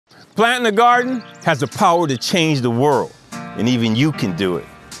Planting a garden has the power to change the world, and even you can do it.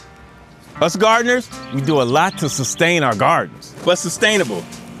 Us gardeners, we do a lot to sustain our gardens. But sustainable,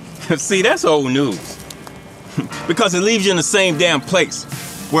 see, that's old news. Because it leaves you in the same damn place.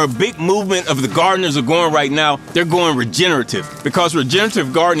 Where a big movement of the gardeners are going right now, they're going regenerative. Because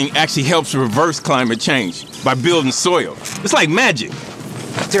regenerative gardening actually helps reverse climate change by building soil. It's like magic.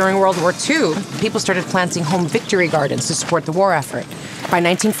 During World War II, people started planting home victory gardens to support the war effort. By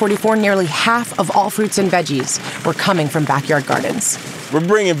 1944, nearly half of all fruits and veggies were coming from backyard gardens. We're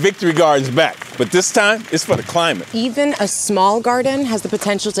bringing victory gardens back, but this time it's for the climate. Even a small garden has the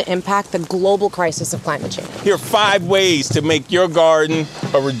potential to impact the global crisis of climate change. Here are 5 ways to make your garden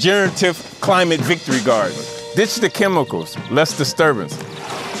a regenerative climate victory garden. Ditch the chemicals, less disturbance.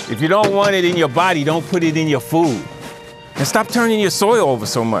 If you don't want it in your body, don't put it in your food. And stop turning your soil over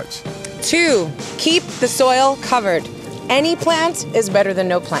so much. 2, keep the soil covered. Any plant is better than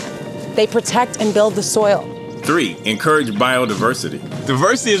no plant. They protect and build the soil. 3, encourage biodiversity.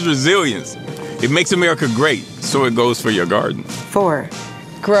 Diversity is resilience. It makes America great, so it goes for your garden. 4,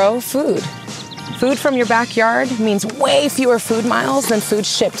 grow food. Food from your backyard means way fewer food miles than food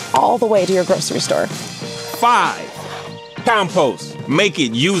shipped all the way to your grocery store. 5, compost. Make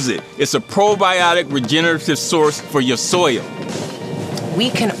it, use it. It's a probiotic regenerative source for your soil. We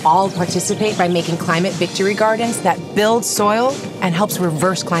can all participate by making climate victory gardens that build soil and helps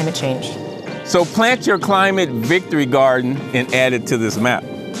reverse climate change. So plant your climate victory garden and add it to this map.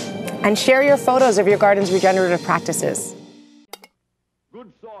 And share your photos of your garden's regenerative practices.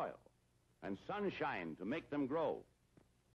 Good soil and sunshine to make them grow.